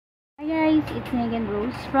Hi guys, it's me again,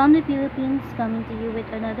 Rose from the Philippines, coming to you with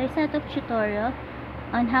another set of tutorial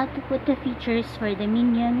on how to put the features for the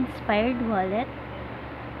Minion-Inspired wallet.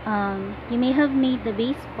 You may have made the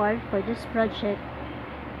base part for this project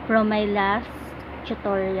from my last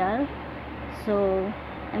tutorial, so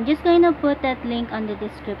I'm just going to put that link on the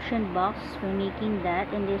description box for making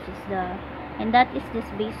that, and that is this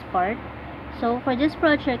base part. So for this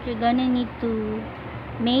project, you're gonna need to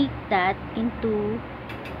make that into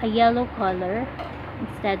a yellow color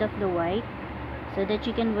instead of the white, so that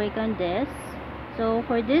you can work on this. So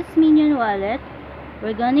for this Minion wallet,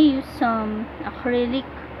 we're gonna use some Acrylic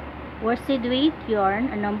Worsted Weight Yarn,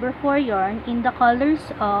 a number 4 yarn in the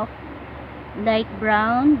colors of light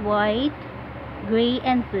brown, white, gray,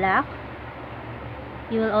 and black.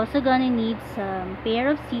 You will also gonna need some pair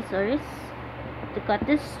of scissors to cut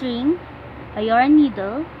the string, a yarn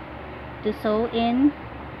needle to sew in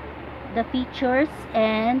the features,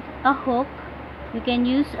 and a hook. You can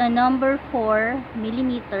use a number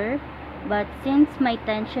 4mm, but since my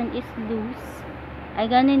tension is loose, I'm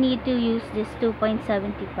gonna need to use this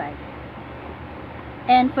 2.75.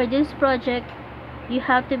 And for this project, you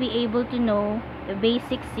have to be able to know the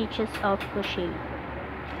basic stitches of crochet.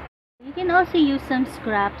 You can also use some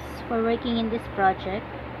scraps for working in this project.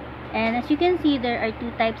 And as you can see, there are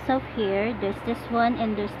two types of hair. There's this one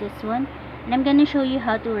and there's this one. And I'm gonna show you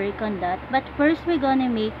how to work on that. But first, we're gonna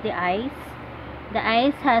make the eyes. The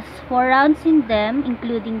eyes has 4 rounds in them,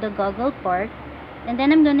 including the goggle part. And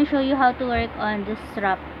then I'm gonna show you how to work on the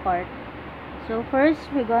strap part. So first,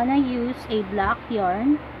 we're gonna use a black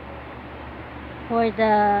yarn for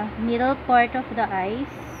the middle part of the eyes.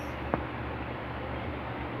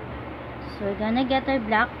 So we're gonna get our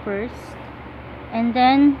black first, and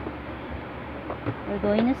then we're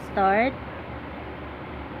going to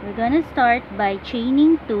start by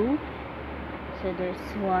chaining 2. So there's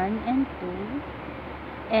 1 and 2,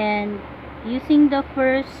 and using the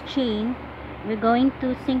first chain, we're going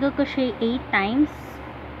to single crochet 8 times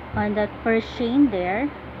on that first chain there.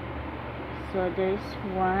 So there's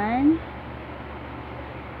 1,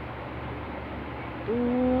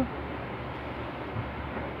 2,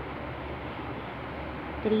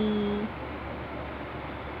 3,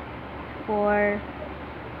 4,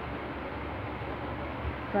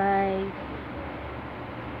 5,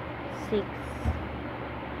 6,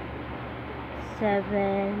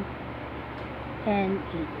 7, and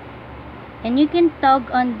 8. And you can tug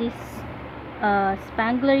on this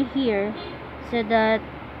spangler here so that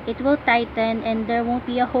it will tighten and there won't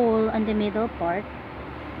be a hole on the middle part.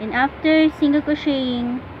 And after single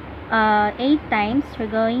crocheting 8 times, we're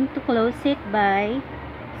going to close it by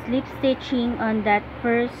slip stitching on that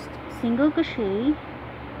first single crochet,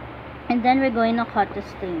 and then we're going to cut the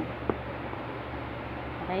string.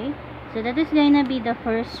 Okay, so that is going to be the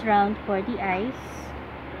first round for the eyes.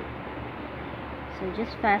 So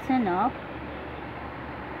just fasten up.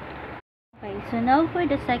 Okay, so now for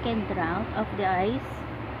the second round of the eyes,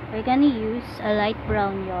 we're gonna use a light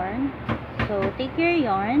brown yarn. So take your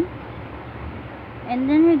yarn, and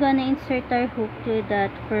then we're gonna insert our hook to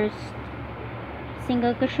that first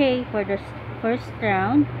single crochet for the first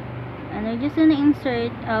round, and we're just gonna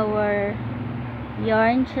insert our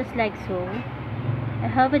yarn just like so. I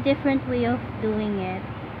have a different way of doing it,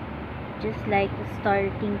 just like the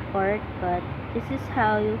starting part, but this is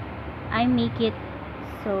how I make it,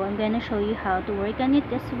 so I'm gonna show you how to work on it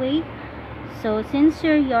this way. So since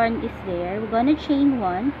your yarn is there, we're gonna chain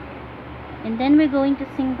 1, and then we're going to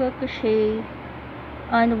single crochet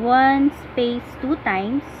on one space 2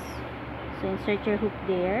 times. So insert your hook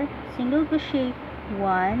there, single crochet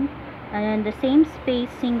 1, and on the same space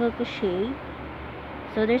single crochet.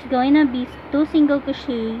 So there's going to be 2 single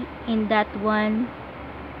crochet in that one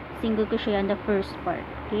single crochet on the first part.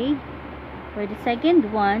 Okay, for the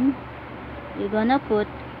second one, you're gonna put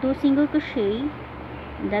 2 single crochet,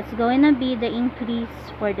 and that's going to be the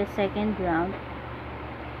increase for the second round.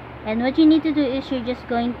 And what you need to do is you're just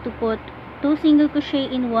going to put 2 single crochet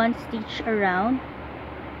in one stitch around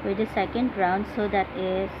for the second round. So that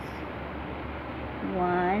is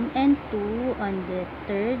 1 and 2 on the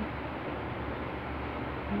third,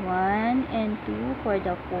 1 and 2 for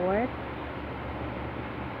the fourth,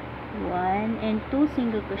 1 and 2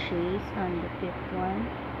 single crochets on the fifth one,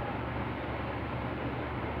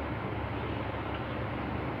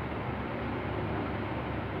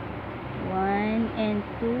 1 and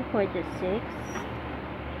 2 for the sixth,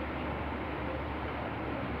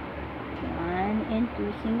 1 and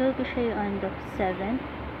 2 single crochet on the seventh,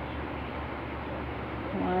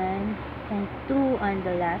 1 and 2 on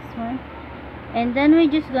the last one, and then we're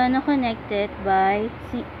just gonna connect it by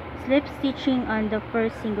slip stitching on the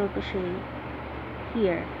first single crochet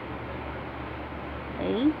here.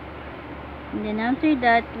 Okay, and then after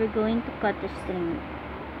that we're going to cut the string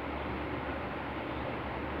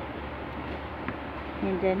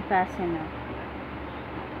and then fasten up.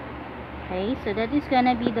 Okay, so that is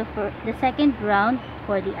gonna be the second round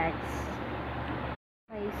for the eyes.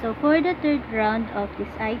 Okay, so for the third round of this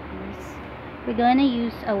eyepiece, we're gonna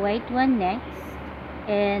use a white one next,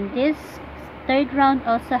 and this third round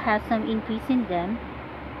also has some increase in them,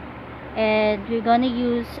 and we're gonna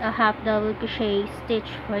use a half double crochet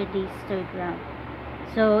stitch for this third round.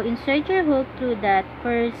 So insert your hook through that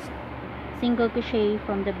first single crochet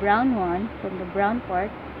from the brown one, from the brown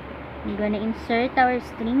part. I'm gonna insert our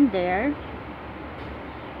string there,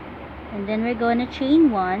 and then we're gonna chain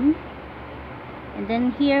one, and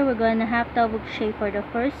then here we're gonna half double crochet for the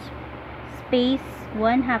first space,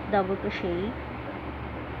 one half double crochet.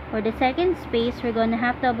 For the second space, we're gonna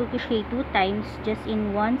half double crochet 2 times just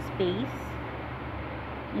in one space,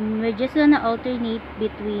 and we're just gonna alternate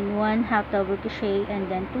between one half double crochet and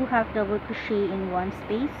then 2 half double crochet in one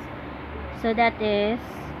space. So that is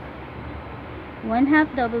one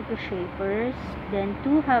half double crochet first, then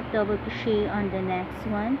 2 half double crochet on the next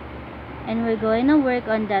one, and we're going to work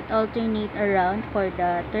on that alternate around for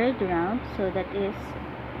the third round. So that is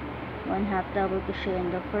one half double crochet on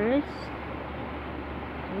the first,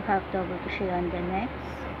 2 half double crochet on the next,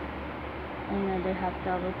 another half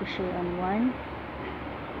double crochet on one,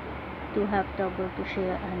 2 half double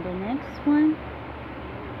crochet on the next one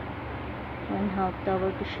half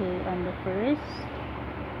double crochet on the first,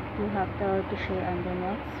 2 half double crochet on the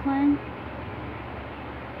next one,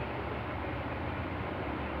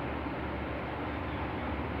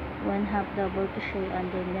 one half double crochet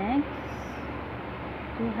on the next,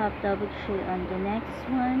 2 half double crochet on the next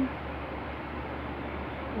one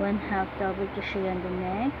half double crochet on the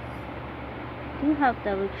next, 2 half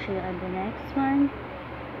double crochet on the next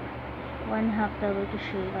one half double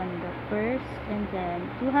crochet on the first, and then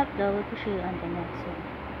 2 half double crochet on the next one.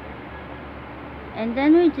 And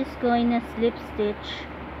then we're just going to slip stitch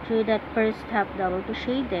through that first half double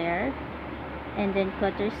crochet there, and then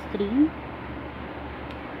cut our string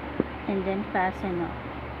and then fasten up.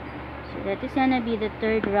 So that is gonna be the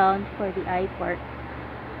third round for the eye part.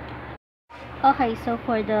 Okay, so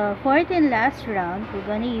for the fourth and last round, we're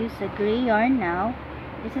gonna use a gray yarn now.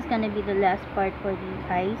 This is gonna be the last part for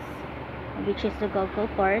the eyes, which is the goggle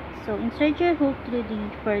part. So insert your hook through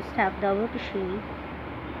the first half double crochet,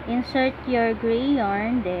 insert your gray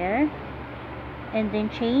yarn there, and then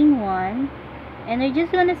chain one, and we're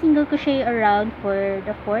just gonna single crochet around for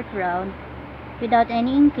the fourth round without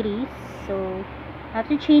any increase. So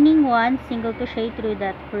after chaining one, single crochet through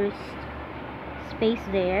that first space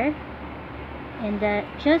there, and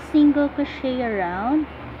just single crochet around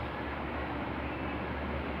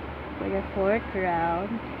for the fourth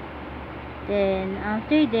round. Then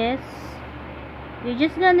after this, you're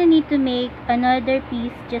just gonna need to make another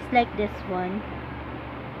piece just like this one,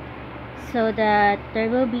 so that there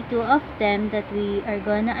will be 2 of them that we are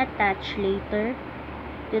gonna attach later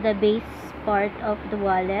to the base part of the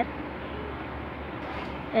wallet.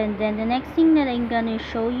 And then the next thing that I'm gonna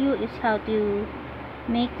show you is how to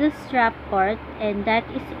make the strap part, and that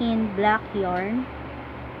is in black yarn.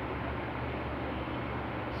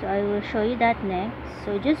 So I will show you that next.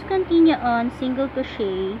 So just continue on single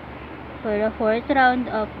crochet for the fourth round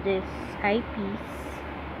of this eyepiece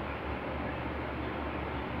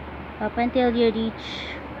up until you reach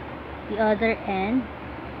the other end.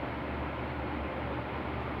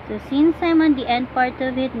 So since I'm on the end part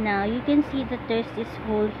of it now, you can see that there's this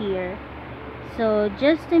hole here. So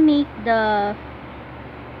just to make the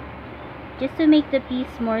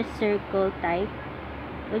piece more circle type,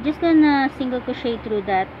 we're just gonna single crochet through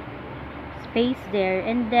that space there,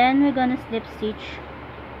 and then we're gonna slip stitch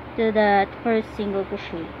to that first single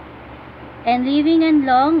crochet, and leaving a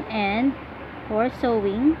long end for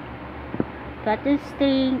sewing, cut the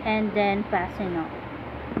string and then fasten up.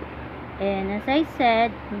 And as I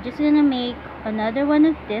said, I'm just gonna make another one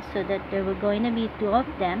of this so that there were going to be 2 of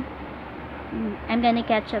them. I'm gonna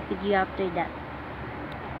catch up with you after that.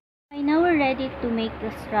 Okay, now we're ready to make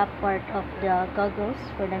the strap part of the goggles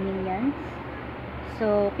for the minions.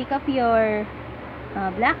 So pick up your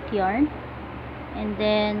black yarn and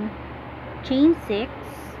then chain 6.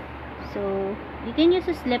 So you can use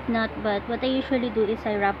a slip knot, but what I usually do is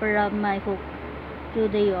I wrap around my hook through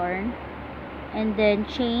the yarn, and then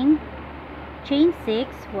chain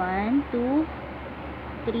 6, 1, 2,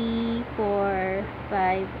 3, 4,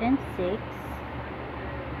 5, and 6.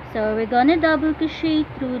 So we're gonna double crochet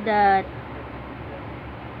through that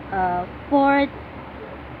fourth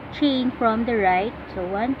chain from the right. So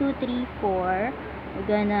 1 2 3 4.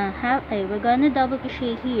 We're gonna double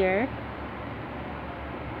crochet here,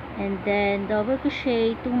 and then double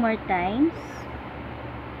crochet 2 more times.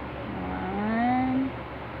 1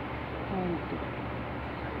 and 2.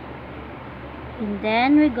 And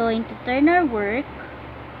then we're going to turn our work,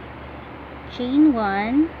 chain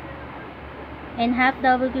 1, and half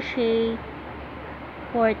double crochet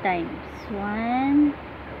 4 times. 1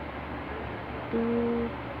 2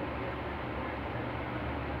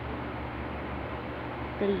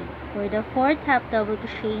 3. For the fourth half double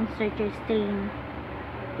crochet, insert your string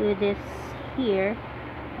to this here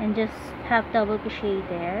and just half double crochet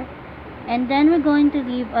there, and then we're going to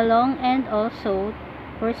leave a long end also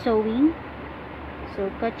for sewing. So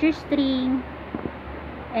cut your string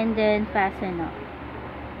and then fasten up.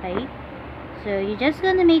 Okay, so you're just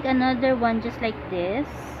gonna make another one just like this,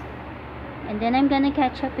 and then I'm gonna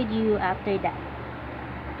catch up with you after that.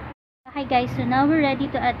 Hi guys, so now we're ready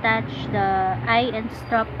to attach the eye and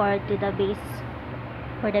strap part to the base,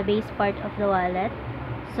 for the base part of the wallet.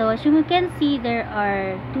 So as you can see, there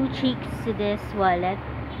are 2 cheeks to this wallet.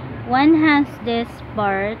 One has this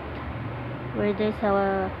part where there's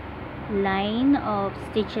a line of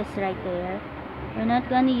stitches right there. We're not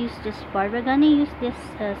gonna use this part. We're gonna use this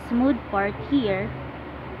smooth part here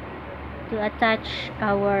to attach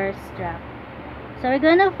our strap. So we're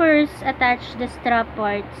gonna first attach the strap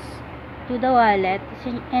parts to the wallet,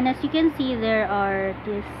 and as you can see, there's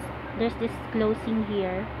this closing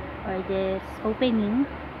here, or this opening.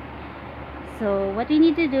 So what we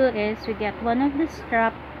need to do is we get one of the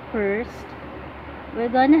strap first. We're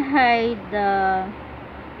gonna hide the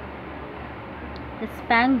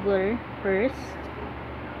spangler first,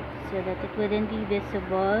 so that it wouldn't be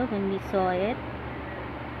visible when we sew it,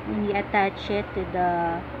 when we attach it to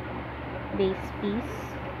the base piece.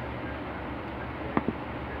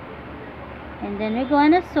 And then we're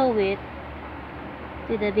gonna sew it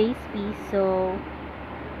to the base piece. So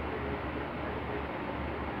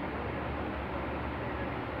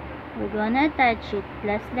we're gonna attach it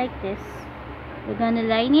just like this. We're gonna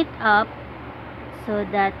line it up so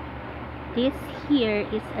that this here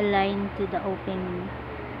is aligned to the opening.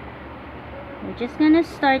 We're just gonna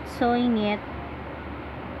start sewing it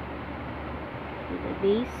to the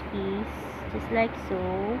base piece, just like so,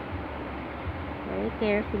 very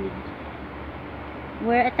carefully.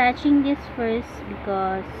 We're attaching this first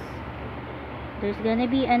because there's gonna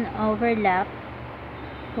be an overlap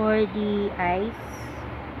for the eyes.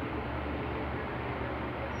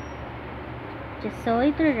 Just sew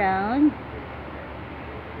it around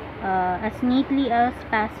as neatly as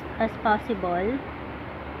possible.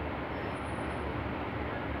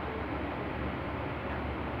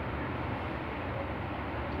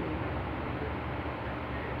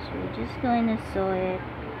 So we're just going to sew it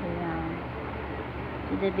around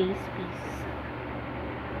to the base piece,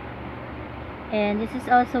 and this is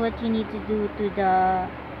also what you need to do to the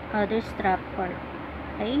other strap part.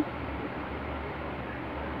 Okay,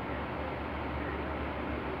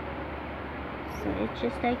 so it's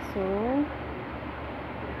just like so.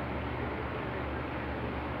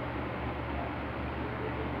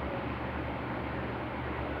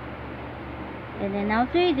 And then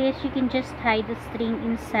after this, you can just tie the string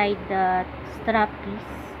inside the strap piece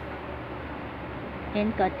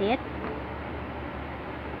and cut it.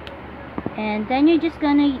 And then you're just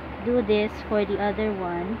gonna do this for the other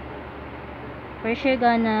one. First, you're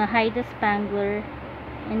gonna hide the spangler,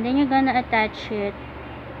 and then you're gonna attach it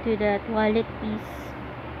to the wallet piece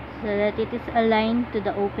so that it is aligned to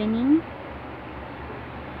the opening.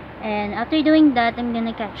 And after doing that, I'm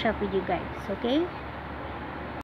gonna catch up with you guys, okay?